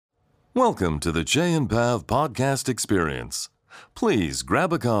Welcome to the Jay and Pav podcast experience. Please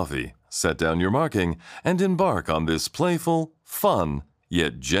grab a coffee, set down your marking, and embark on this playful, fun,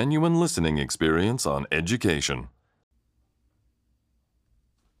 yet genuine listening experience on education.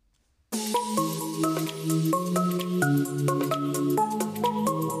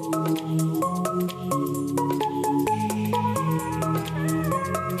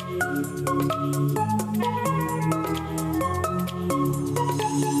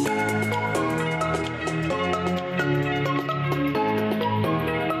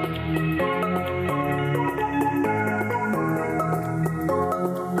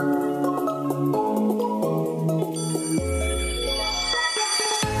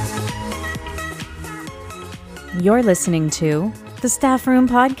 You're listening to the Staff Room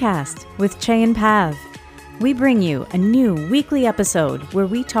Podcast with Jay and Pav. We bring you a new weekly episode where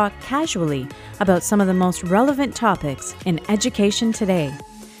we talk casually about some of the most relevant topics in education today.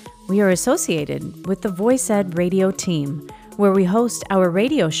 We are associated with the Voice Ed radio team, where we host our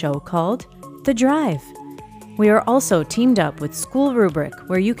radio show called The Drive. We are also teamed up with School Rubric,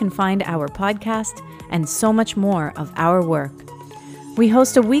 where you can find our podcast and so much more of our work. We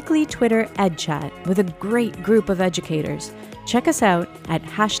host a weekly Twitter Ed Chat with a great group of educators. Check us out at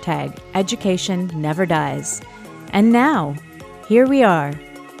 #EducationNeverDies. And now, here we are,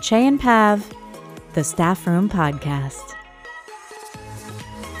 Jay and Pav, the Staff Room Podcast.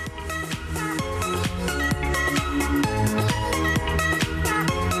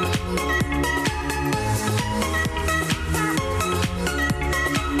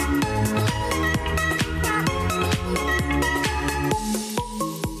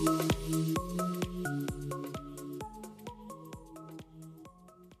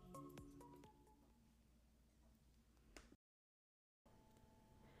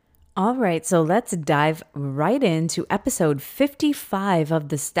 All right, so let's dive right into episode 55 of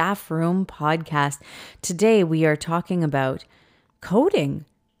the Staff Room Podcast. Today we are talking about coding,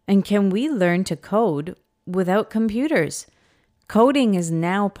 and can we learn to code without computers? Coding is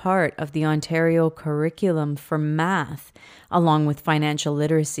now part of the Ontario curriculum for math, along with financial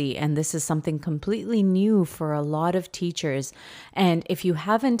literacy, and this is something completely new for a lot of teachers. And if you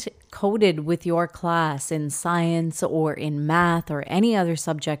haven't coded with your class in science or in math or any other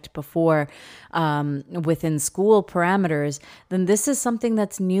subject before within school parameters, then this is something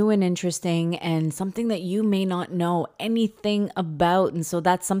that's new and interesting and something that you may not know anything about. And so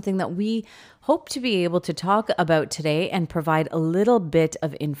that's something that we hope to be able to talk about today and provide a little bit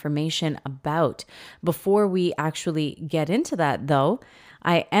of information about. Before we actually get into that, though,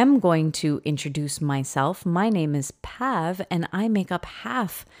 I am going to introduce myself. My name is Pav, and I make up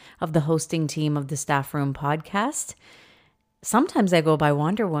half of the hosting team of the Staff Room Podcast. Sometimes I go by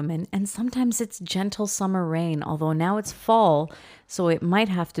Wonder Woman, and sometimes it's Gentle Summer Rain, although now it's fall, so it might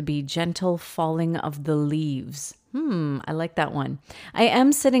have to be Gentle Falling of the Leaves. I like that one. I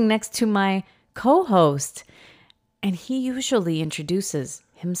am sitting next to my co-host, and he usually introduces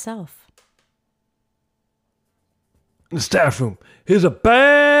himself. The Staff Room is a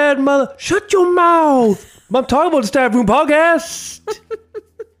bad mother. Shut your mouth. I'm talking about the Staff Room Podcast.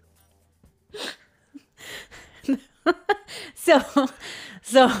 So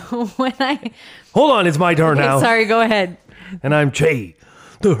when I... Hold on, it's my turn now. Sorry, go ahead. And I'm Jay,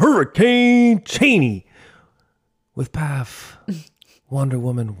 the Hurricane Cheney, with Pav, Wonder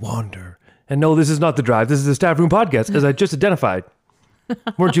Woman, Wander. And no, this is not The Drive. This is the Staff Room Podcast, as I just identified.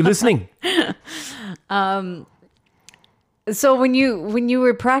 Weren't you listening? So when you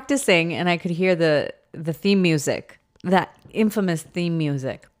were practicing and I could hear the theme music, that infamous theme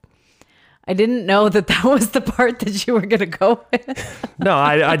music, I didn't know that was the part that you were going to go with. No,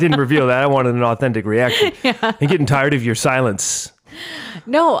 I didn't reveal that. I wanted an authentic reaction. Yeah. I'm getting tired of your silence.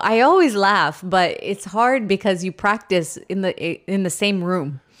 No, I always laugh, but it's hard because you practice in the same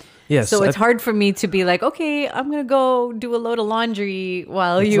room. Yes. So it's hard for me to be like, okay, I'm going to go do a load of laundry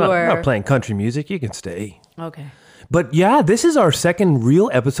while are... I'm not playing country music. You can stay. Okay. But yeah, this is our second real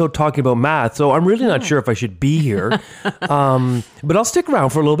episode talking about math, so I'm really not sure if I should be here. But I'll stick around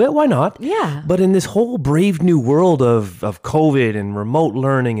for a little bit. Why not? Yeah. But in this whole brave new world of COVID and remote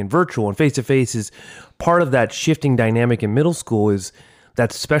learning and virtual and face-to-face, is part of that shifting dynamic in middle school is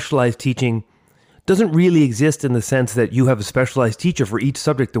that specialized teaching doesn't really exist in the sense that you have a specialized teacher for each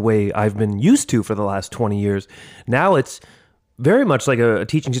subject the way I've been used to for the last 20 years. Now it's very much like a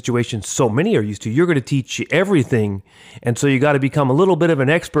teaching situation so many are used to. You're going to teach everything, and so you got to become a little bit of an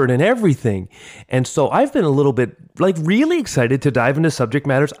expert in everything. And so I've been a little bit really excited to dive into subject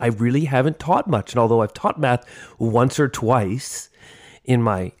matters I really haven't taught much. And although I've taught math once or twice in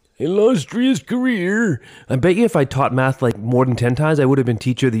my illustrious career. I bet you if I taught math like more than 10 times, I would have been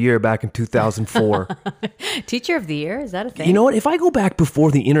teacher of the year back in 2004. Teacher of the year? Is that a thing? You know what? If I go back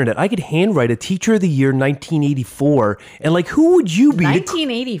before the internet, I could handwrite a teacher of the year 1984. And like, who would you be?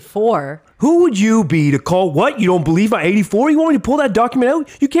 1984? Who would you be to call what? You don't believe my 84? You want me to pull that document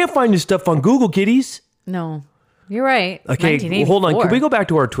out? You can't find this stuff on Google, kiddies. No. You're right. Okay, well, hold on. Can we go back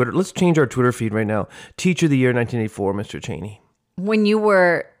to our Twitter? Let's change our Twitter feed right now. Teacher of the year 1984, Mr. Cheney. When you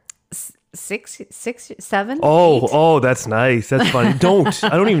were 6, 7? Oh, that's nice. That's funny. I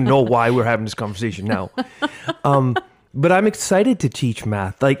don't even know why we're having this conversation now. But I'm excited to teach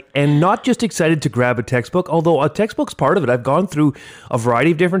math, and not just excited to grab a textbook, although a textbook's part of it. I've gone through a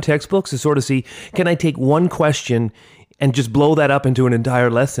variety of different textbooks to sort of see, can I take one question and just blow that up into an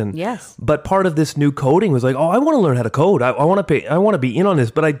entire lesson? Yes. But part of this new coding was like, I want to learn how to code. I want to be in on this,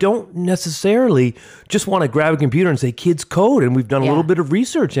 but I don't necessarily just want to grab a computer and say, kids code. And we've done a little bit of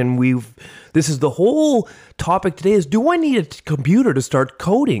research, and this is the whole topic today is, do I need a computer to start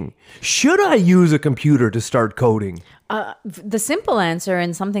coding? Should I use a computer to start coding? The simple answer,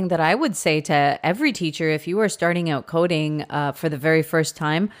 and something that I would say to every teacher, if you are starting out coding for the very first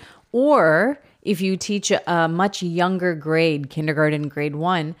time, or if you teach a much younger grade, kindergarten, grade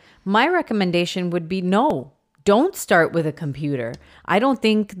 1, my recommendation would be no. Don't start with a computer. I don't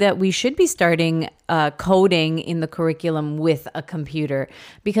think that we should be starting coding in the curriculum with a computer,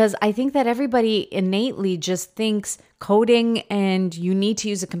 because I think that everybody innately just thinks coding and you need to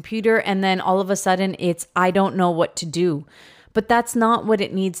use a computer, and then all of a sudden it's, I don't know what to do. But that's not what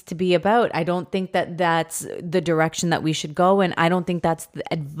it needs to be about. I don't think that that's the direction that we should go. And I don't think that's the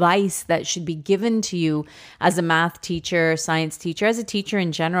advice that should be given to you as a math teacher, science teacher, as a teacher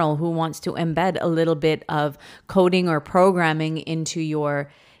in general who wants to embed a little bit of coding or programming into your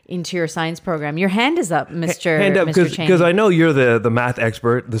science program. Your hand is up, Mr. Hand up, Mr. Cheney. because I know you're the math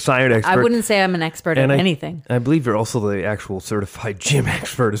expert, the science expert. I wouldn't say I'm an expert at anything. I believe you're also the actual certified gym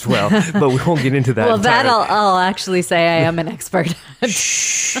expert as well, but we won't get into that. Well, that I'll actually say I am an expert.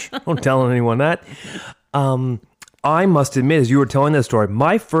 Shh, don't tell anyone that. I must admit, as you were telling that story,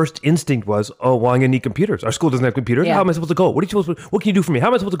 my first instinct was, I'm going to need computers. Our school doesn't have computers. Yeah. How am I supposed to code? What can you do for me? How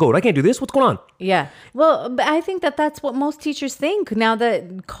am I supposed to code? I can't do this. What's going on? Yeah. Well, but I think that that's what most teachers think. Now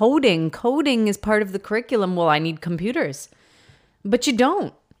that coding is part of the curriculum, well, I need computers. But you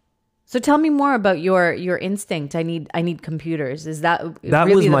don't. So tell me more about your instinct. I need computers. Is that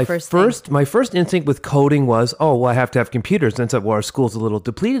really was my the first thing? My first instinct with coding was, I have to have computers. And it's like, well, our school's a little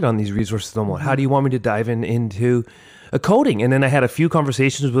depleted on these resources. How do you want me to dive into a coding? And then I had a few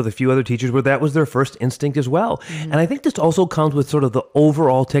conversations with a few other teachers where that was their first instinct as well. Mm-hmm. And I think this also comes with sort of the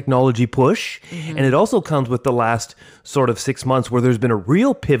overall technology push. Mm-hmm. And it also comes with the last sort of 6 months where there's been a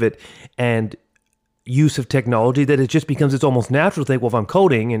real pivot and use of technology that it just becomes, it's almost natural to think, well, if I'm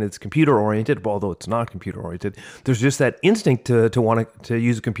coding and it's computer oriented, although it's not computer oriented, there's just that instinct to want to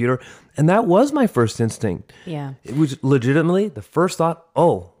use a computer. And that was my first instinct. Yeah. It was legitimately the first thought,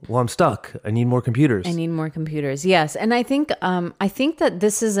 I'm stuck. I need more computers. I need more computers. Yes. And I think that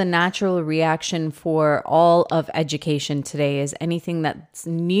this is a natural reaction for all of education today. Is anything that's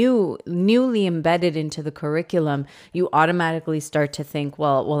newly embedded into the curriculum, you automatically start to think,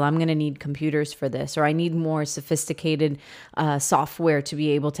 well, I'm going to need computers for this, or I need more sophisticated software to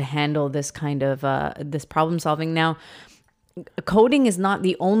be able to handle this kind of this problem solving. Now, coding is not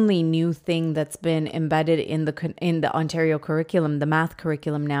the only new thing that's been embedded in the Ontario curriculum, the math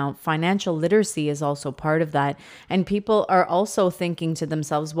curriculum now. Financial literacy is also part of that. And people are also thinking to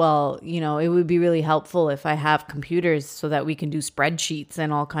themselves, well, it would be really helpful if I have computers so that we can do spreadsheets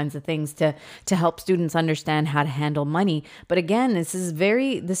and all kinds of things to help students understand how to handle money. But again, this is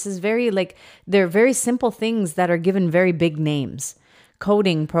very like, they're very simple things that are given very big names.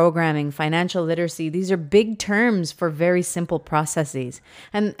 Coding, programming, financial literacy, these are big terms for very simple processes.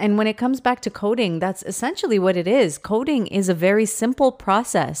 And when it comes back to coding, that's essentially what it is. Coding is a very simple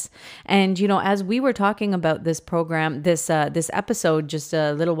process. And, as we were talking about this program, this episode just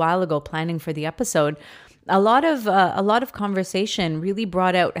a little while ago, planning for the episode, a lot of conversation really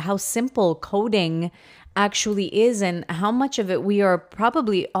brought out how simple coding actually is and how much of it we are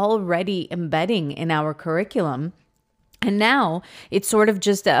probably already embedding in our curriculum. And now it's sort of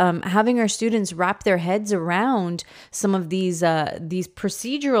just having our students wrap their heads around some of these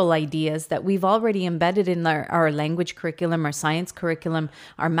procedural ideas that we've already embedded in our language curriculum, our science curriculum,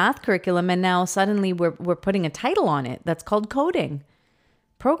 our math curriculum, and now suddenly we're putting a title on it that's called coding,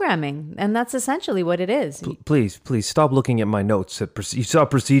 programming, and that's essentially what it is. Please stop looking at my notes. You saw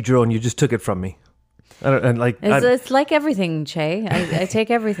procedural and you just took it from me. It's like everything, Che. I take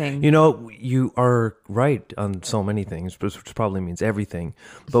everything. You are right on so many things, which probably means everything.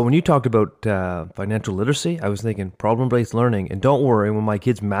 But when you talked about financial literacy, I was thinking problem-based learning. And don't worry, when my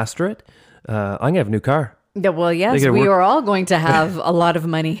kids master it, I'm going to have a new car. Yeah, well, yes, we are all going to have a lot of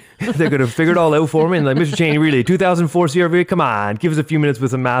money. They're going to figure it all out for me. And like, Mr. Cheney, really, 2004 CRV, come on, give us a few minutes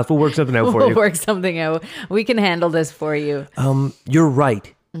with some math. We'll work something out for you. We'll work something out. We can handle this for you. You're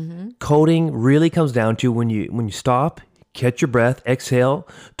right. Mm-hmm. Coding really comes down to when you stop, catch your breath, exhale,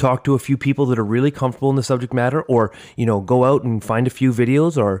 talk to a few people that are really comfortable in the subject matter, or, go out and find a few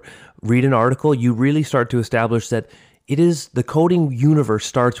videos or read an article. You really start to establish that the coding universe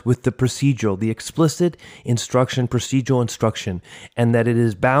starts with the procedural, the explicit procedural instruction, and that it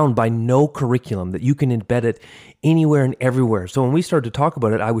is bound by no curriculum, that you can embed it anywhere and everywhere. So when we started to talk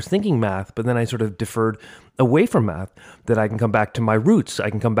about it, I was thinking math, but then I sort of deferred away from math, that I can come back to my roots, I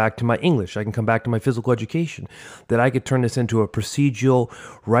can come back to my English, I can come back to my physical education, that I could turn this into a procedural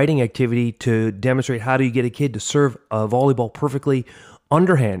writing activity to demonstrate how do you get a kid to serve a volleyball perfectly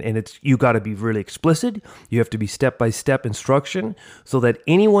underhand. And you got to be really explicit. You have to be step-by-step instruction so that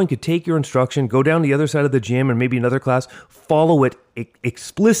anyone could take your instruction, go down the other side of the gym and maybe another class, follow it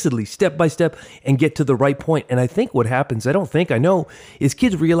explicitly, step-by-step, and get to the right point. And I think what happens, I know, is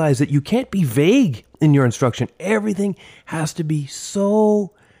kids realize that you can't be vague in your instruction. Everything has to be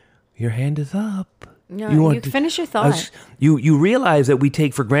so, your hand is up. No, you finish your thought. You realize that we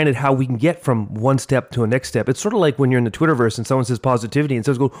take for granted how we can get from one step to a next step. It's sort of like when you're in the Twitterverse and someone says positivity and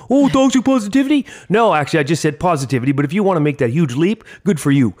someone goes, "Oh, toxic positivity." No, actually, I just said positivity. But if you want to make that huge leap, good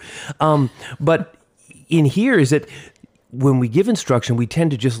for you. But in here is that when we give instruction, we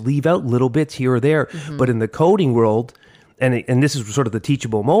tend to just leave out little bits here or there. Mm-hmm. But in the coding world, and this is sort of the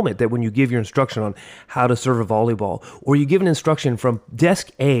teachable moment, that when you give your instruction on how to serve a volleyball, or you give an instruction from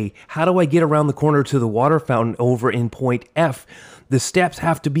desk A, how do I get around the corner to the water fountain over in point F? The steps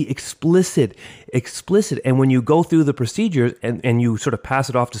have to be explicit. And when you go through the procedures and you sort of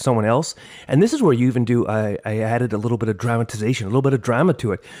pass it off to someone else, and this is where you even do, I added a little bit of dramatization, a little bit of drama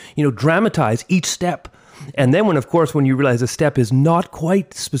to it. Dramatize each step. And then when you realize a step is not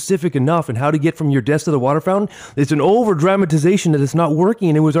quite specific enough and how to get from your desk to the water fountain, it's an over dramatization that it's not working.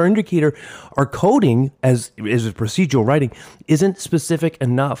 And it was our indicator. Our coding as a procedural writing isn't specific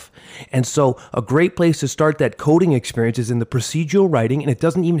enough. And so a great place to start that coding experience is in the procedural writing. And it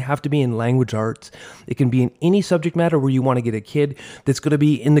doesn't even have to be in language arts. It can be in any subject matter where you want to get a kid that's going to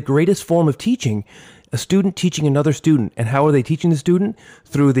be in the greatest form of teaching. A student teaching another student. And how are they teaching the student?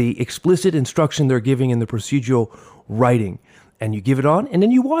 Through the explicit instruction they're giving in the procedural writing. And you give it on, and then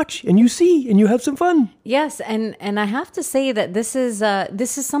you watch, and you see, and you have some fun. Yes, and I have to say that this is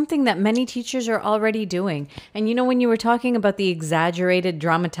something that many teachers are already doing. And when you were talking about the exaggerated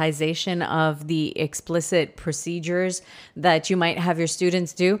dramatization of the explicit procedures that you might have your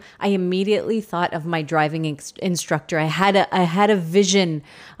students do, I immediately thought of my driving instructor. I had a vision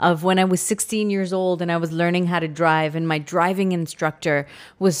of when I was 16 years old and I was learning how to drive, and my driving instructor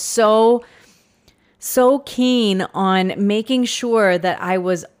was so keen on making sure that I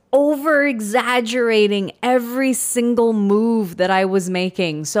was over exaggerating every single move that I was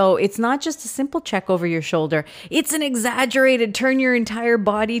making. So it's not just a simple check over your shoulder. It's an exaggerated turn your entire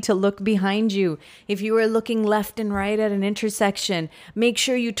body to look behind you. If you are looking left and right at an intersection, make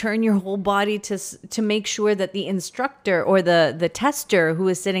sure you turn your whole body to make sure that the instructor or the tester who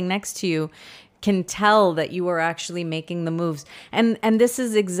is sitting next to you can tell that you are actually making the moves. And this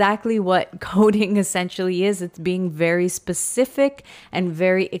is exactly what coding essentially is. It's being very specific and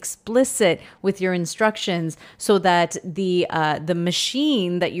very explicit with your instructions so that the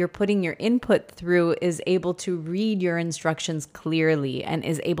machine that you're putting your input through is able to read your instructions clearly and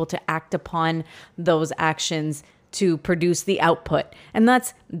is able to act upon those actions to produce the output. And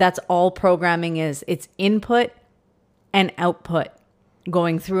that's all programming is. It's input and output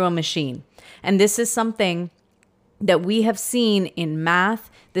going through a machine. And this is something that we have seen in math.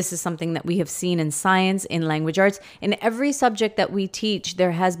 This is something that we have seen in science, in language arts. In every subject that we teach,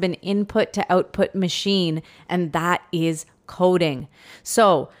 there has been input to output machine, and that is coding.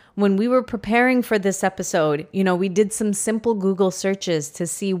 So when we were preparing for this episode, we did some simple Google searches to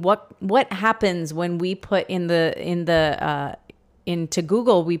see what happens when we put into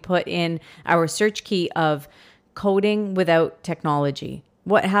Google, we put in our search key of coding without technology.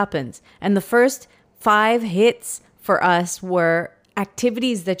 What happens? And the first 5 hits for us were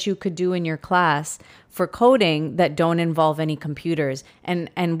activities that you could do in your class for coding that don't involve any computers.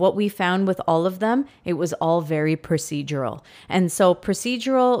 And what we found with all of them, it was all very procedural. And so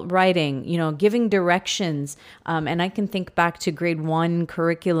procedural writing, giving directions. And I can think back to grade 1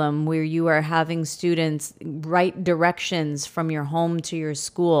 curriculum where you are having students write directions from your home to your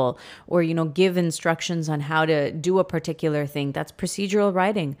school, or, give instructions on how to do a particular thing. That's procedural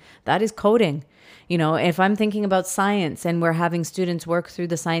writing. That is coding. If I'm thinking about science and we're having students work through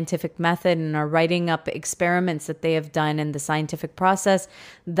the scientific method and are writing up experiments that they have done in the scientific process,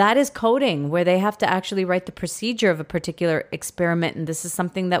 that is coding, where they have to actually write the procedure of a particular experiment. And this is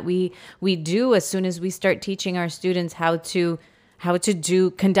something that we do as soon as we start teaching our students how to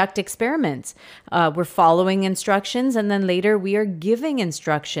conduct experiments. We're following instructions, and then later we are giving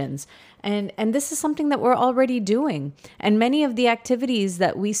instructions. And this is something that we're already doing. And many of the activities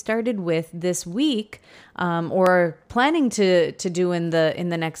that we started with this week, or planning to do in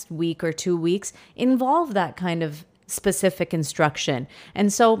the next week or 2 weeks, involve that kind of specific instruction.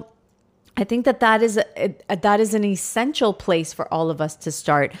 And so I think that is an essential place for all of us to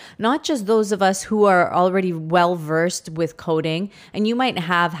start, not just those of us who are already well versed with coding. And you might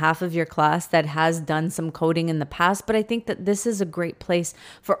have half of your class that has done some coding in the past, but I think that this is a great place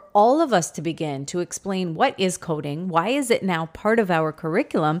for all of us to begin to explain what is coding, why is it now part of our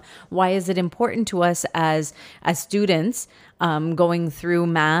curriculum, why is it important to us as students. Going through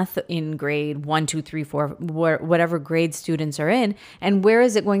math in grade 1, 2, 3, 4, whatever grade students are in, and where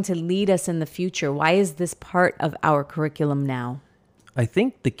is it going to lead us in the future? Why is this part of our curriculum now? I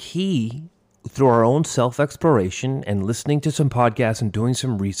think the key, through our own self-exploration and listening to some podcasts and doing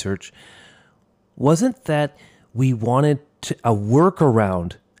some research, wasn't that we wanted a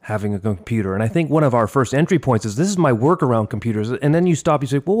workaround having a computer. And I think one of our first entry points is, this is my workaround computers. And then you stop, you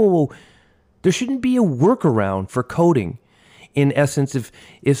say, whoa. There shouldn't be a workaround for coding. In essence, if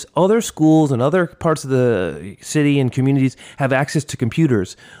other schools and other parts of the city and communities have access to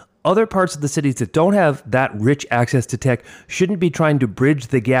computers, other parts of the cities that don't have that rich access to tech shouldn't be trying to bridge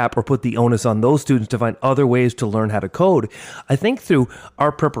the gap or put the onus on those students to find other ways to learn how to code. I think through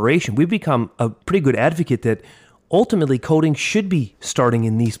our preparation, we've become a pretty good advocate that ultimately coding should be starting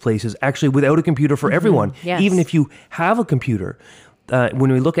in these places, actually without a computer for everyone, yes. Even if you have a computer.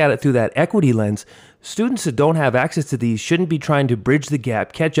 When we look at it through that equity lens, students that don't have access to these shouldn't be trying to bridge the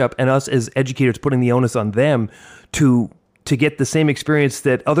gap, catch up, and us as educators putting the onus on them to get the same experience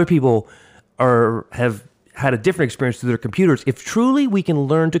that other people have had a different experience through their computers. If truly we can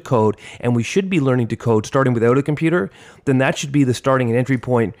learn to code, and we should be learning to code starting without a computer, then that should be the starting and entry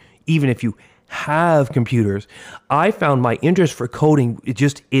point, even if you have computers. I found my interest for coding,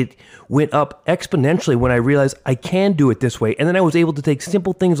 it went up exponentially when I realized I can do it this way. And then I was able to take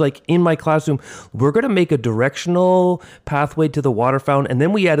simple things like, in my classroom, we're going to make a directional pathway to the water fountain. And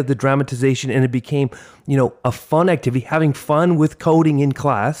then we added the dramatization, and it became, a fun activity, having fun with coding in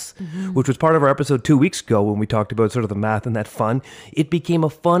class, which was part of our episode 2 weeks ago when we talked about sort of the math and that fun. It became a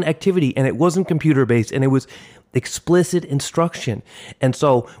fun activity, and it wasn't computer based, and it was explicit instruction. And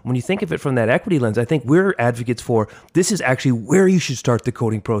so when you think of it from that equity lens, I think we're advocates for, this is actually where you should start the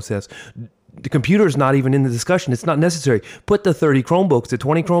coding process. The computer is not even in the discussion. It's not necessary. Put the 30 Chromebooks, the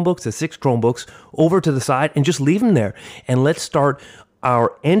 20 Chromebooks, the 6 Chromebooks over to the side and just leave them there. And let's start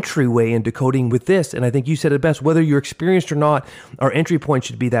our entryway into coding with this. And I think you said it best, whether you're experienced or not, our entry point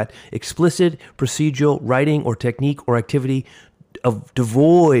should be that explicit procedural writing or technique or activity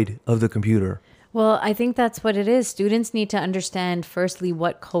devoid of the computer. Well, I think that's what it is. Students need to understand, firstly,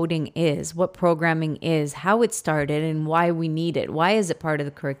 what coding is, what programming is, how it started, and why we need it. Why is it part of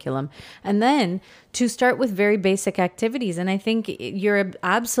the curriculum? And then to start with very basic activities. And I think you're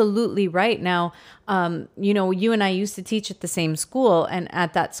absolutely right. Now, you and I used to teach at the same school, and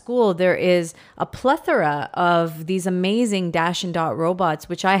at that school, there is a plethora of these amazing dash and dot robots,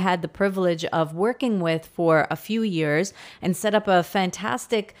 which I had the privilege of working with for a few years and set up a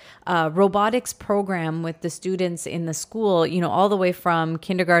fantastic robotics program with the students in the school, all the way from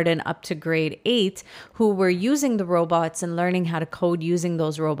kindergarten up to grade 8, who were using the robots and learning how to code using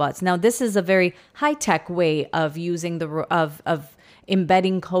those robots. Now, this is a very high-tech way of using of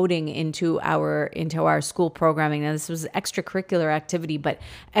embedding coding into our school programming. Now, this was an extracurricular activity, but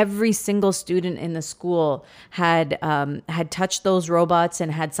every single student in the school had touched those robots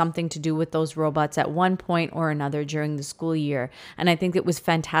and had something to do with those robots at one point or another during the school year. And I think it was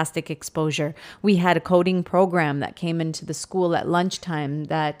fantastic exposure. We had a coding program that came into the school at lunchtime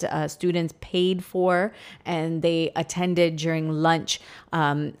that students paid for, and they attended during lunch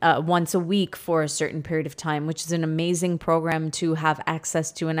once a week for a certain period of time, which is an amazing program to have have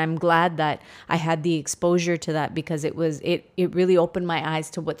access to. And I'm glad that I had the exposure to that, because it really opened my eyes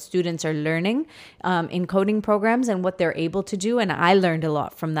to what students are learning in coding programs and what they're able to do. And I learned a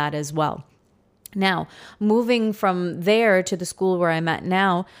lot from that as well. Now, moving from there to the school where I'm at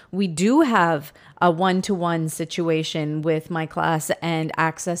now, we do have a one-to-one situation with my class and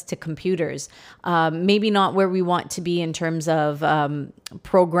access to computers. Maybe not where we want to be in terms of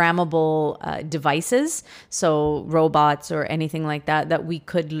programmable devices, so robots or anything like that we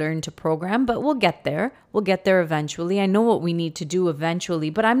could learn to program, but we'll get there. We'll get there eventually. I know what we need to do eventually,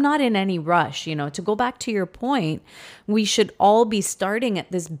 but I'm not in any rush. To go back to your point, we should all be starting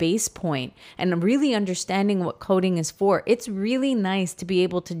at this base point and really understanding what coding is for. It's really nice to be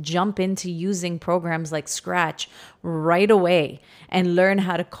able to jump into using programs like Scratch right away and learn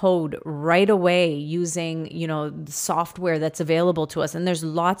how to code right away using, the software that's available to us. And there's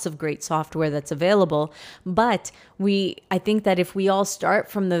lots of great software that's available. But I think that if we all start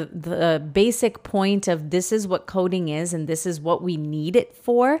from the basic point of this is what coding is and this is what we need it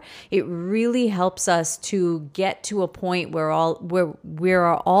for, it really helps us to get to a point where we're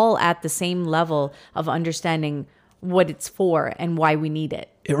all at the same level of understanding what it's for and why we need it.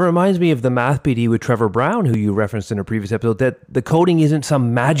 It reminds me of the math PD with Trevor Brown, who you referenced in a previous episode, that the coding isn't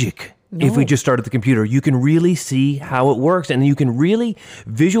some magic. No. If we just start at the computer, you can really see how it works, and you can really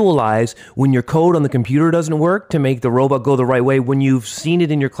visualize when your code on the computer doesn't work to make the robot go the right way, when you've seen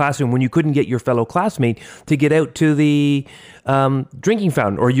it in your classroom, when you couldn't get your fellow classmate to get out to the drinking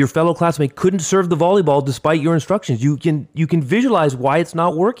fountain, or your fellow classmate couldn't serve the volleyball despite your instructions. You can visualize why it's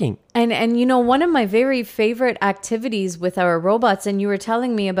not working. And one of my very favorite activities with our robots, and you were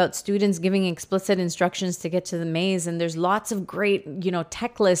telling me about students giving explicit instructions to get to the maze, and there's lots of great,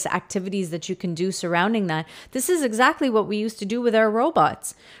 techless activities that you can do surrounding that. This is exactly what we used to do with our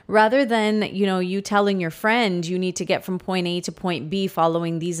robots. Rather than, you telling your friend you need to get from point A to point B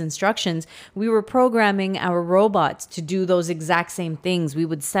following these instructions, we were programming our robots to do those exact same things. We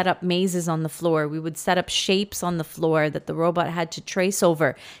would set up mazes on the floor. We would set up shapes on the floor that the robot had to trace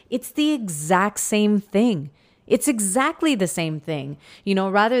over. It's the exact same thing. It's exactly the same thing.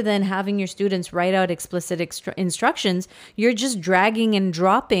 Rather than having your students write out explicit instructions, you're just dragging and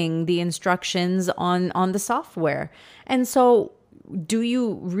dropping the instructions on the software. And so do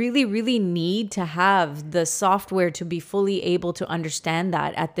you really, really need to have the software to be fully able to understand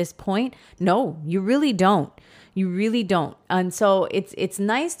that at this point? No, you really don't. You really don't. And so it's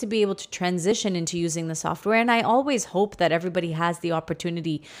nice to be able to transition into using the software. And I always hope that everybody has the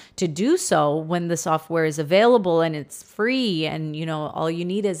opportunity to do so when the software is available and it's free, and all you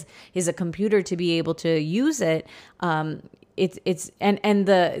need is a computer to be able to use it. It's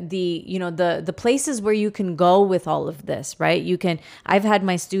the places where you can go with all of this, right? I've had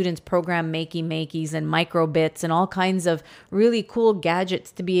my students program makey-makeys and microbits and all kinds of really cool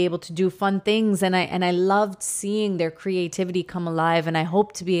gadgets to be able to do fun things. And I loved seeing their creativity come alive. And I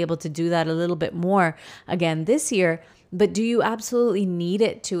hope to be able to do that a little bit more again this year. But do you absolutely need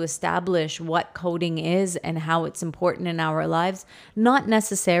it to establish what coding is and how it's important in our lives? Not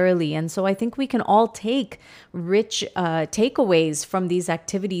necessarily. And so I think we can all take rich takeaways from these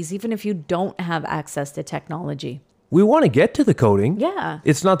activities, even if you don't have access to technology. We want to get to the coding. Yeah.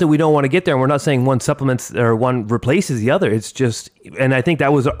 It's not that we don't want to get there, and we're not saying one supplements or one replaces the other. It's just, and I think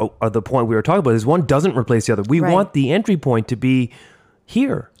that was the point we were talking about, is one doesn't replace the other. We want the entry point to be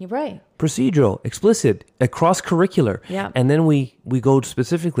here. You're right. Procedural, explicit, cross-curricular. Yeah. And then we go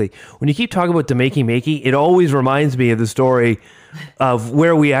specifically. When you keep talking about the makey-makey, it always reminds me of the story of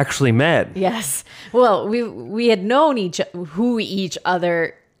where we actually met. Yes. Well, we had known who each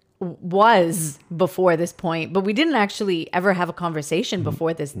other was before this point, but we didn't actually ever have a conversation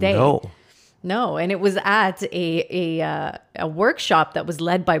before this day. No, and it was at a workshop that was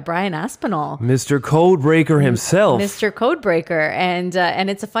led by Brian Aspinall, Mr. Codebreaker himself. Mr. Codebreaker, and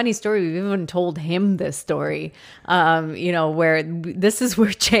it's a funny story. We've even told him this story. Where this is where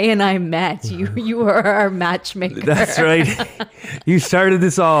Jay and I met. You were our matchmaker. That's right. You started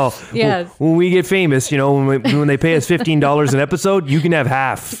this all. Yes. When we get famous, when they pay us $15 an episode, you can have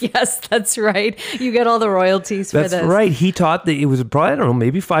half. Yes, that's right. You get all the royalties for this. That's right. He taught that it was probably, I don't know,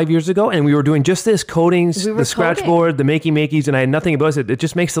 maybe 5 years ago, and we were doing just this, coding, the scratch board, the makey-makeys, and I had nothing about it. It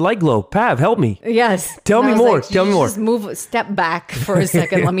just makes the light glow. Pav, help me. Yes. Tell me more. Tell me more. Just step back for a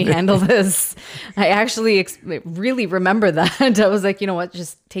second. Let me handle this. I actually really remember that. I was like, you know what?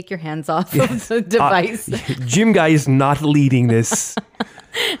 Just take your hands off of the device. Jim Guy is not leading this.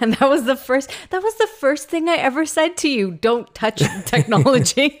 And that was the first thing I ever said to you. Don't touch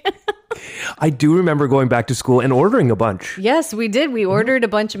technology. I do remember going back to school and ordering a bunch. Yes, we did. We ordered a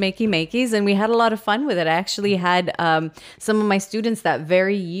bunch of makey-makeys and we had a lot of fun with it. I actually had some of my students that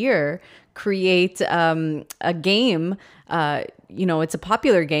very year create a game. It's a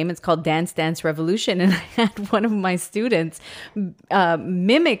popular game. It's called Dance Dance Revolution. And I had one of my students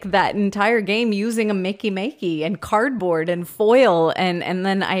mimic that entire game using a makey and cardboard and foil. And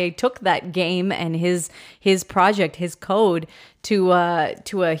then I took that game and his project, his code to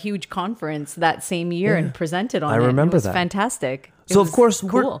a huge conference that same year and presented on it. I remember that. It was fantastic. So, of course,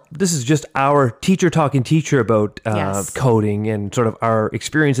 this is just our teacher talking teacher about coding and sort of our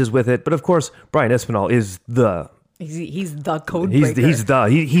experiences with it. But, of course, Brian Espinal is the... He's the code breaker. He's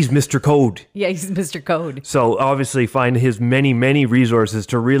Mr. Code. Yeah, he's Mr. Code. So obviously find his many resources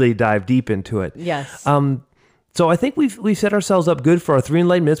to really dive deep into it. Yes. So I think we've set ourselves up good for our 3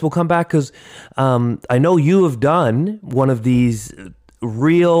 enlightened minutes. We'll come back because I know you have done one of these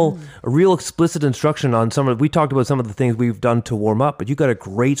real explicit instruction on we talked about some of the things we've done to warm up, but you got a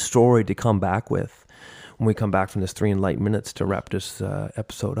great story to come back with when we come back from this 3 enlightened minutes to wrap this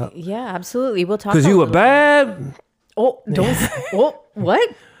episode up. Yeah, absolutely. We'll talk. Because you were bad. Oh, don't. Oh, what?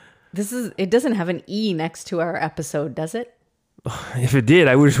 It doesn't have an E next to our episode, does it? If it did,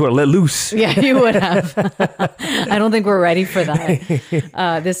 I would just want to let loose. Yeah, you would have. I don't think we're ready for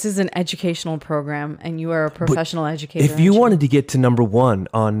that. This is an educational program, and you are a professional educator. If you wanted to get to number 1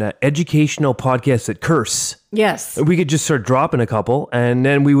 on educational podcasts that curse, yes, we could just start dropping a couple, and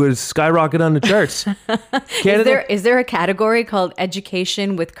then we would skyrocket on the charts. Is there a category called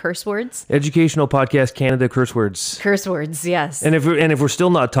education with curse words? Educational podcast Canada curse words. Curse words, yes. And if we're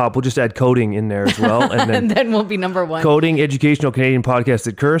still not top, we'll just add coding in there as well, and then, and then we'll be number 1. Coding educational Canadian podcast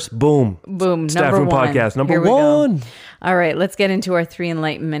that curse. Boom. Staff Room Podcast number Here we 1. Go. All right, let's get into our 3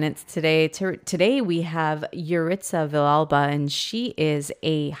 enlightened minutes today. Today we have Yuritsa Villalba, and she is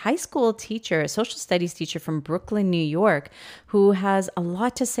a high school teacher, a social studies teacher from Brooklyn, New York, who has a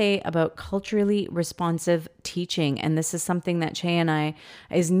lot to say about culturally responsive teaching. And this is something that Che and I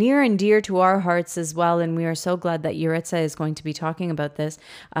is near and dear to our hearts as well. And we are so glad that Yuritsa is going to be talking about this.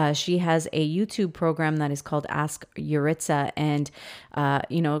 She has a YouTube program that is called Ask Yuritsa, and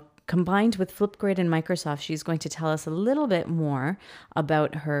combined with Flipgrid and Microsoft, she's going to tell us a little bit more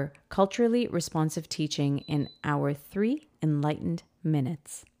about her culturally responsive teaching in our 3 enlightened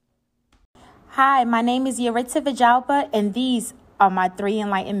minutes. Hi, my name is Yuritsa Villalba, and these are my 3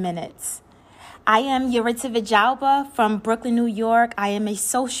 enlightened minutes. I am Yuritsa Villalba from Brooklyn, New York. I am a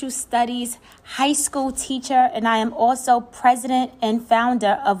social studies high school teacher, and I am also president and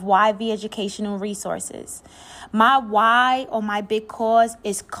founder of YV Educational Resources. My why, or my big cause,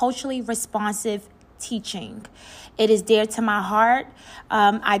 is culturally responsive teaching. It is dear to my heart.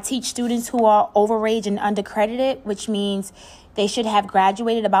 I teach students who are overage and undercredited, which means they should have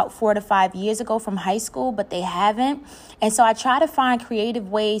graduated about 4 to 5 years ago from high school, but they haven't. And so I try to find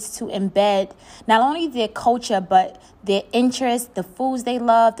creative ways to embed not only their culture, but their interests, the foods they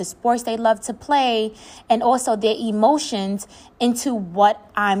love, the sports they love to play, and also their emotions into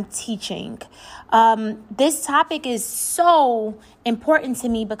what I'm teaching. This topic is so important to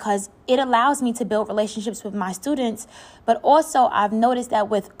me because it allows me to build relationships with my students. But also I've noticed that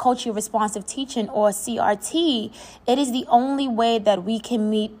with culturally responsive teaching, or CRT, it is the only way that we can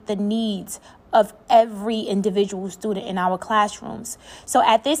meet the needs of every individual student in our classrooms. So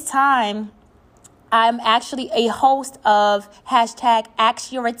at this time, I'm actually a host of hashtag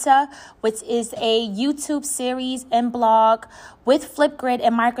Ask Yuritsa, which is a YouTube series and blog with Flipgrid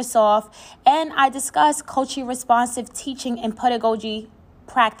and Microsoft. And I discuss culturally responsive teaching and pedagogy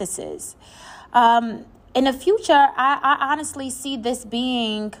practices. In the future, I honestly see this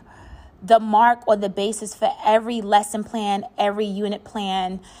being the mark or the basis for every lesson plan, every unit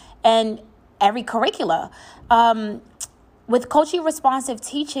plan, and every curricula. With culturally responsive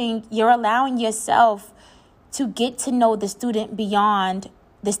teaching, you're allowing yourself to get to know the student beyond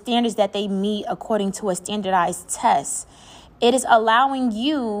the standards that they meet according to a standardized test. It is allowing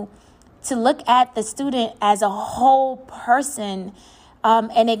you to look at the student as a whole person,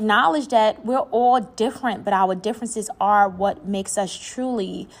 and acknowledge that we're all different, but our differences are what makes us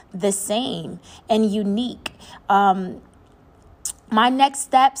truly the same and unique. My next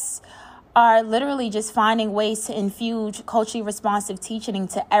steps are literally just finding ways to infuse culturally responsive teaching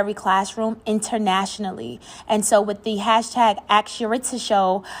into every classroom internationally. And so with the hashtag Ask Yuritsa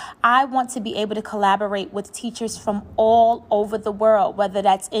show, I want to be able to collaborate with teachers from all over the world, whether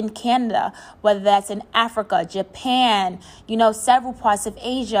that's in Canada, whether that's in Africa, Japan, several parts of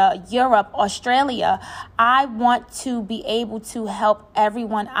Asia, Europe, Australia. I want to be able to help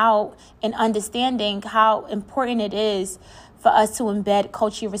everyone out in understanding how important it is for us to embed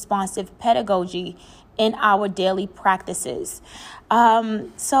culturally responsive pedagogy in our daily practices.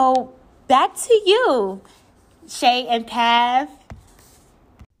 So back to you, Shay and Pav.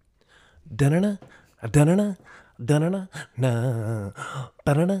 Da-na-na, da-na-na, da-na-na, na,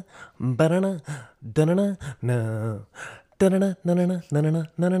 ba-da-na, ba-da-na, da-na-na, na.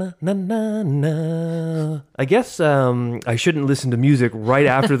 I guess I shouldn't listen to music right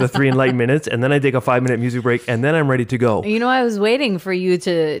after the 3 enlightened minutes, and then I take a 5-minute music break, and then I'm ready to go. You know, I was waiting for you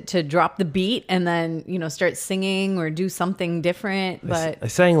to drop the beat and then, start singing or do something different. But I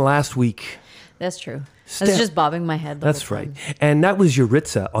sang last week. That's true. I was just bobbing my head. That's right. And that was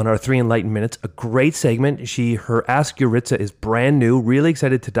Yuritsa on our 3 enlightened minutes. A great segment. Her Ask Yuritsa is brand new. Really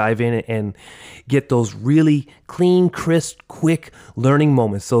excited to dive in and get those really clean, crisp, quick learning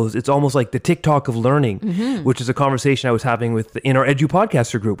moments. So it's almost like the TikTok of learning, which is a conversation I was having in our Edu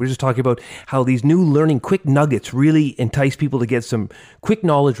Podcaster group. We're just talking about how these new learning quick nuggets really entice people to get some quick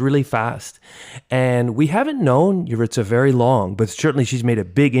knowledge really fast. And we haven't known Yuritsa very long, but certainly she's made a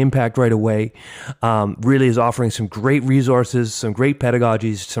big impact right away. Really is offering some great resources, some great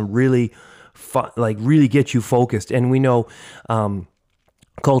pedagogies, some really fun, really get you focused. And we know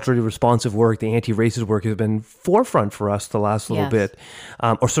culturally responsive work, the anti-racist work has been forefront for us the last little bit,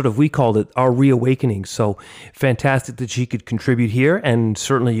 or sort of we called it our reawakening. So fantastic that she could contribute here, and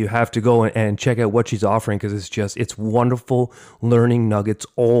certainly you have to go and check out what she's offering because it's wonderful learning nuggets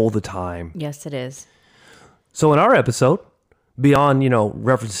all the time. Yes, it is. So in our episode, beyond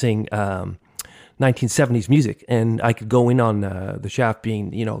referencing 1970s music, and I could go in on the shaft being,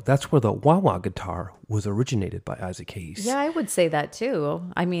 that's where the wah-wah guitar was originated by Isaac Hayes. Yeah, I would say that too.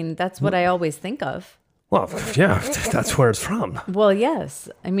 I mean, that's what I always think of. Well, yeah, that's where it's from. Well, yes.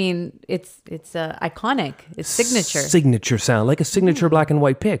 I mean, it's iconic. It's signature. Signature sound, like a signature black and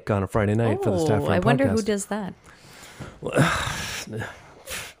white pick on a Friday night for the Staff Room Podcast. I wonder who does that.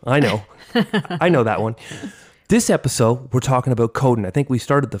 I know. I know that one. This episode, we're talking about coding. I think we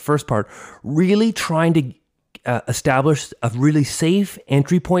started the first part really trying to establish a really safe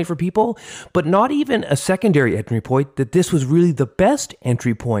entry point for people, but not even a secondary entry point, that this was really the best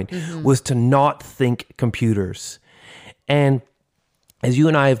entry point, was to not think computers. And as you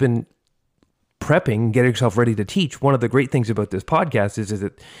and I have been prepping, getting yourself ready to teach, one of the great things about this podcast is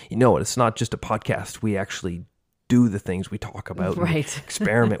that, it's not just a podcast. We actually do the things we talk about, right?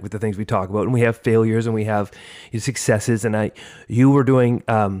 Experiment with the things we talk about, and we have failures and we have successes. And you were doing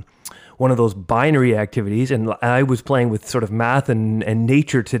one of those binary activities, and I was playing with sort of math and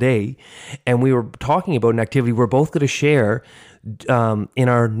nature today, and we were talking about an activity we're both going to share in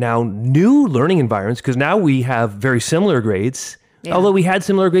our now new learning environments, because now we have very similar grades. Yeah. Although we had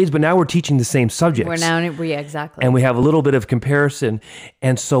similar grades, but now we're teaching the same subjects. Exactly. And we have a little bit of comparison,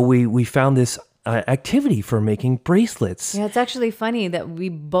 and so we found this activity for making bracelets. Yeah, it's actually funny that we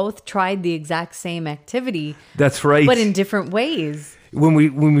both tried the exact same activity. That's right. But in different ways. When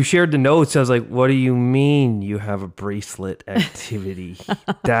we shared the notes, I was like, what do you mean you have a bracelet activity?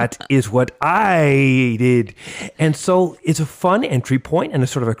 That is what I did. And so it's a fun entry point and a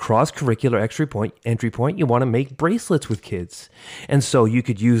sort of a cross-curricular entry point. You want to make bracelets with kids. And so you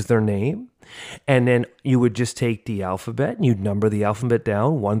could use their name. And then you would just take the alphabet and you'd number the alphabet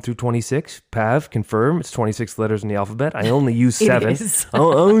down 1 through 26. Pav, confirm, it's 26 letters in the alphabet. I only use 7. It is. I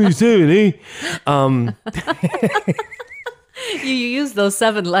only use 7, eh? You use those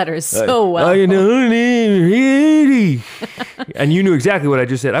 7 letters so well. And you knew exactly what I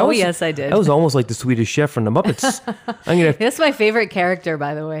just said. Yes, I did. I was almost like the Swedish chef from the Muppets. That's my favorite character,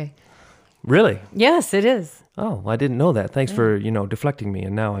 by the way. Really? Yes, it is. Oh, I didn't know that. Thanks for, deflecting me.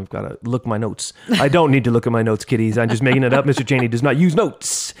 And now I've got to look my notes. I don't need to look at my notes, kiddies. I'm just making it up. Mr. Cheney does not use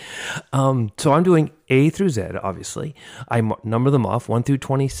notes. So I'm doing A through Z, obviously. I number them off 1 through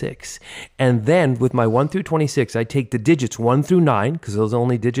 26. And then with my 1 through 26, I take the digits 1 through 9, because those are the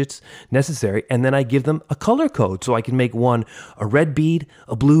only digits necessary. And then I give them a color code. So I can make one a red bead,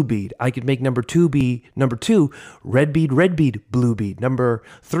 a blue bead. I could make number 2 be number 2, red bead, blue bead. Number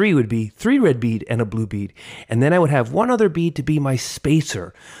 3 would be 3 red bead and a blue bead. And then I would have one other bead to be my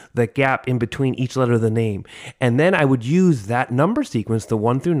spacer, the gap in between each letter of the name. And then I would use that number sequence, the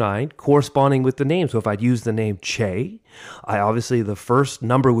 1 through 9, corresponding with the name. So if I'd use the name Che, obviously the first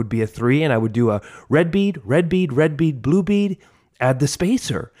number would be a 3, and I would do a red bead, blue bead, add the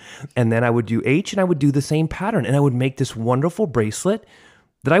spacer. And then I would do H, and I would do the same pattern. And I would make this wonderful bracelet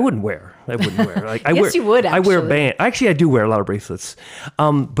that I wouldn't wear. Like Yes, you would, I wear band. Actually, I do wear a lot of bracelets.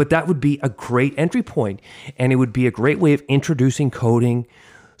 But that would be a great entry point, and it would be a great way of introducing coding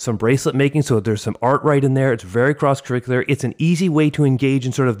some bracelet making. So there's some art right in there. It's very cross-curricular. It's an easy way to engage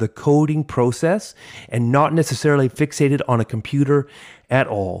in sort of the coding process and not necessarily fixated on a computer at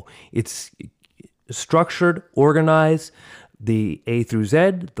all. It's structured, organized, the A through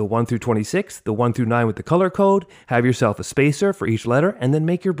Z, the 1 through 26, the 1 through 9 with the color code, have yourself a spacer for each letter, and then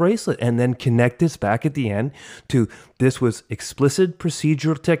make your bracelet, and then connect this back at the end to this was explicit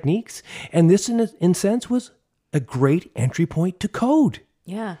procedural techniques, and this in sense was a great entry point to code.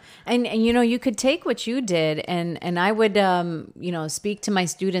 Yeah. And you could take what you did and I would, speak to my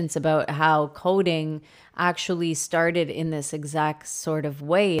students about how coding actually started in this exact sort of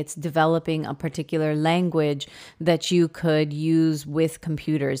way. It's developing a particular language that you could use with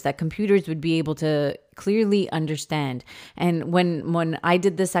computers, that computers would be able to clearly understand. And when I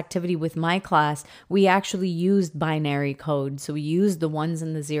did this activity with my class, we actually used binary code. So we used the ones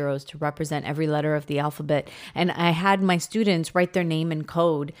and the zeros to represent every letter of the alphabet. And I had my students write their name in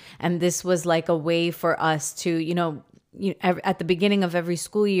code. And this was like a way for us to, at the beginning of every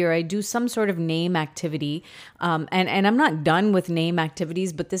school year, I do some sort of name activity. And I'm not done with name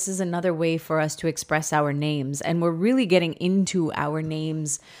activities, but this is another way for us to express our names. And we're really getting into our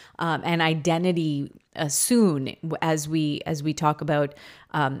names and identity soon as we talk about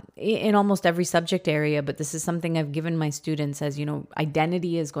in almost every subject area. But this is something I've given my students as,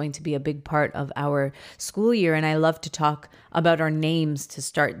 identity is going to be a big part of our school year. And I love to talk about our names to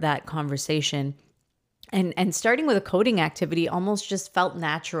start that conversation. And starting with a coding activity almost just felt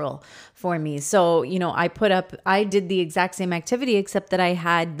natural for me. So, I did the exact same activity, except that I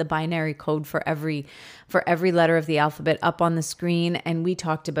had the binary code for every letter of the alphabet up on the screen. And we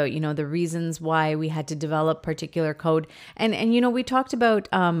talked about, the reasons why we had to develop particular code. And we talked about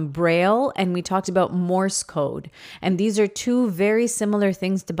Braille and we talked about Morse code. And these are two very similar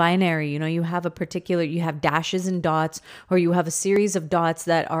things to binary. You have dashes and dots, or you have a series of dots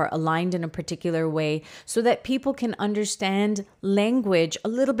that are aligned in a particular way so that people can understand language a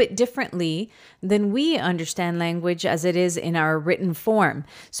little bit differently than we understand language as it is in our written form.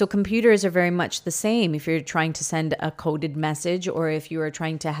 So computers are very much the same. If you're trying to send a coded message, or if you are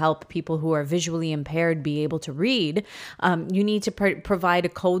trying to help people who are visually impaired be able to read, you need to provide a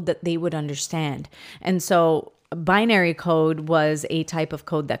code that they would understand. And so binary code was a type of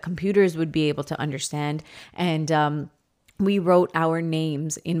code that computers would be able to understand. And we wrote our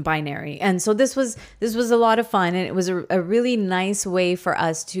names in binary. And so this was a lot of fun. And it was a really nice way for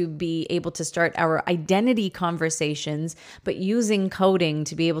us to be able to start our identity conversations, but using coding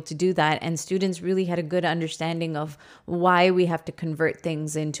to be able to do that. And students really had a good understanding of why we have to convert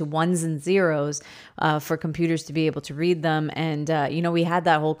things into ones and zeros for computers to be able to read them. And, we had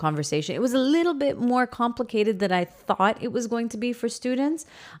that whole conversation. It was a little bit more complicated than I thought it was going to be for students.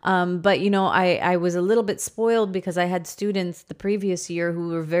 But I was a little bit spoiled because I had students the previous year who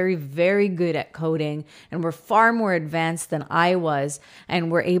were very, very good at coding and were far more advanced than I was,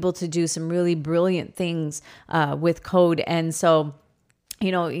 and were able to do some really brilliant things with code. And so,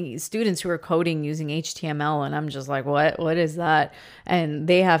 students who are coding using HTML, and I'm just like, what is that? And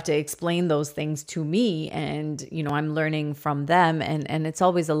they have to explain those things to me, and, I'm learning from them, and it's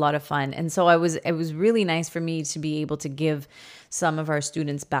always a lot of fun. And so it was really nice for me to be able to give some of our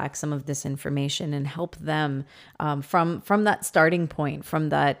students back some of this information and help them from that starting point, from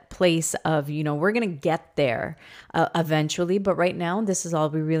that place of, we're going to get there eventually. But right now, this is all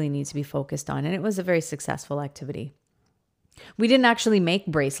we really need to be focused on. And it was a very successful activity. We didn't actually make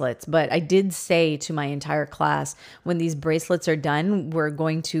bracelets, but I did say to my entire class, when these bracelets are done, we're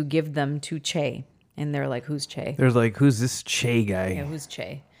going to give them to Che. And they're like, who's Che? They're like, who's this Che guy? Yeah, who's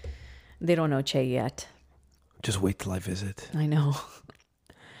Che? They don't know Che yet. Just wait till I visit. I know.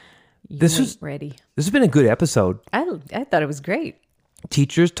 This is ready. This has been a good episode. I thought it was great.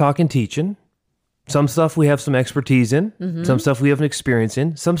 Teachers talking teaching. Some stuff we have some expertise in. Mm-hmm. Some stuff we have an experience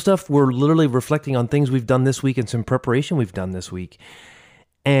in. Some stuff we're literally reflecting on things we've done this week and some preparation we've done this week.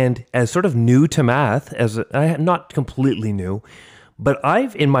 And as sort of new to math, not completely new, but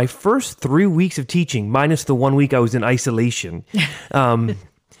in my first 3 weeks of teaching, minus the 1 week I was in isolation,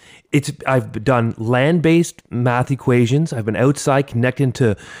 I've done land-based math equations. I've been outside connecting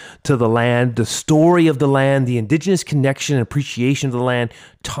to the land, the story of the land, the indigenous connection and appreciation of the land,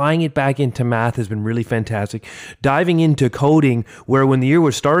 tying it back into math has been really fantastic. Diving into coding, where when the year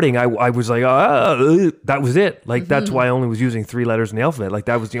was starting, I was like, that was it. Like, that's why I only was using 3 letters in the alphabet. Like,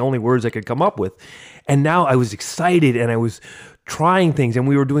 that was the only words I could come up with. And now I was excited and I was trying things, and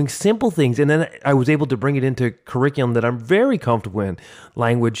we were doing simple things, and then I was able to bring it into curriculum that I'm very comfortable in.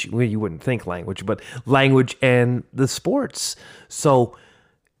 Language, well, you wouldn't think language, but language and the sports. So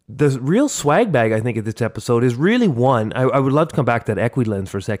The real swag bag, I think, of this episode is really one. I would love to come back to that equity lens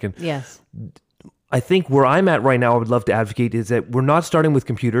for a second. Yes. I think where I'm at right now, I would love to advocate is that we're not starting with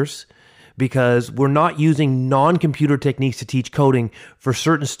computers, because we're not using non-computer techniques to teach coding for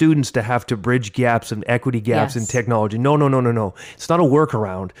certain students to have to bridge gaps and equity gaps in technology. No. It's not a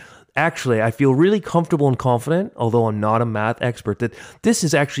workaround. Actually, I feel really comfortable and confident, although I'm not a math expert, that this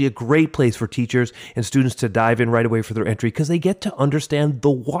is actually a great place for teachers and students to dive in right away for their entry, because they get to understand the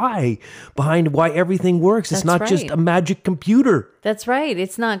why behind why everything works. It's not just a magic computer. That's right.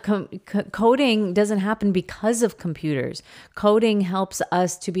 It's not coding doesn't happen because of computers. Coding helps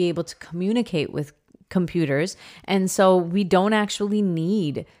us to be able to communicate with computers. And so we don't actually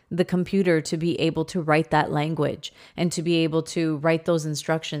need the computer to be able to write that language and to be able to write those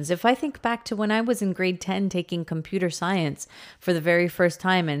instructions. If I think back to when I was in grade 10 taking computer science for the very first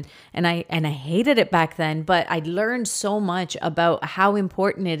time, and I hated it back then, but I learned so much about how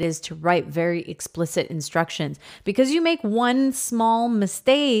important it is to write very explicit instructions, because you make one small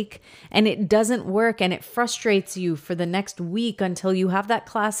mistake and it doesn't work, and it frustrates you for the next week until you have that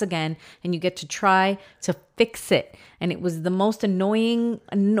class again and you get to try to fix it. And it was the most annoying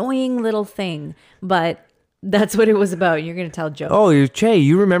little thing, but that's what it was about. You're going to tell Joe. Oh, Che,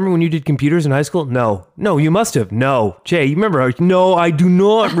 you remember when you did computers in high school? No, you must have. No, Che, you remember? No, I do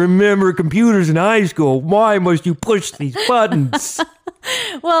not remember computers in high school. Why must you push these buttons?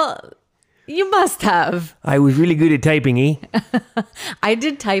 Well, you must have. I was really good at typing, I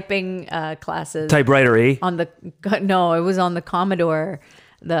did typing classes. Typewriter, No, it was on the Commodore,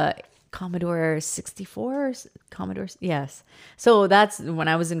 the Commodore 64, yes. So that's when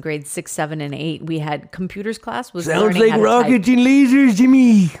I was in grade 6, 7, and 8. We had computers class. Sounds like rockets and lasers to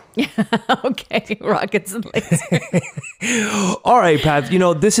me. Okay, rockets and lasers. All right, Pat.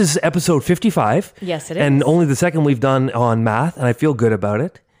 This is episode 55. Yes, it is. And only the second we've done on math, and I feel good about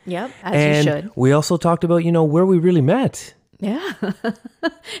it. Yep, as you should. We also talked about, where we really met. Yeah.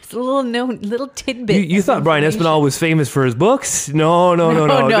 It's a little tidbit. You thought Brian Espinal was famous for his books? No.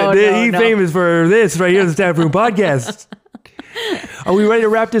 He's famous for this right here, the Staff Room Podcast. Are we ready to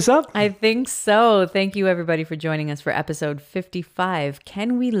wrap this up? I think so. Thank you, everybody, for joining us for episode 55.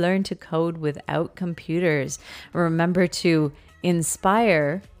 Can we learn to code without computers? Remember to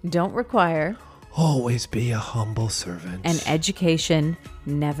inspire, don't require. Always be a humble servant. And education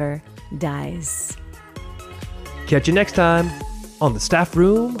never dies. Catch you next time on the Staff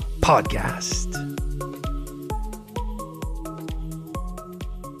Room Podcast.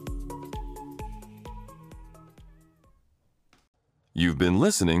 You've been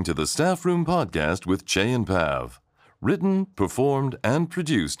listening to the Staff Room Podcast with Che and Pav. Written, performed, and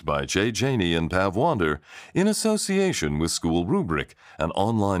produced by Che Cheney and Pav Wander in association with School Rubric, an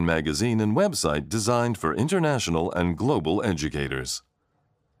online magazine and website designed for international and global educators.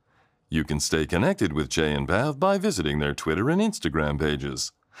 You can stay connected with Che and Pav by visiting their Twitter and Instagram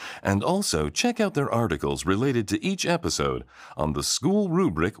pages. And also check out their articles related to each episode on the School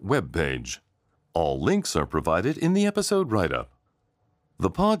Rubric webpage. All links are provided in the episode write-up. The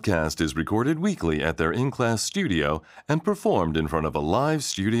podcast is recorded weekly at their in-class studio and performed in front of a live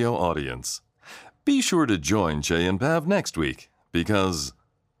studio audience. Be sure to join Che and Pav next week, because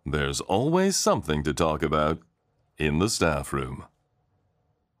there's always something to talk about in the staff room.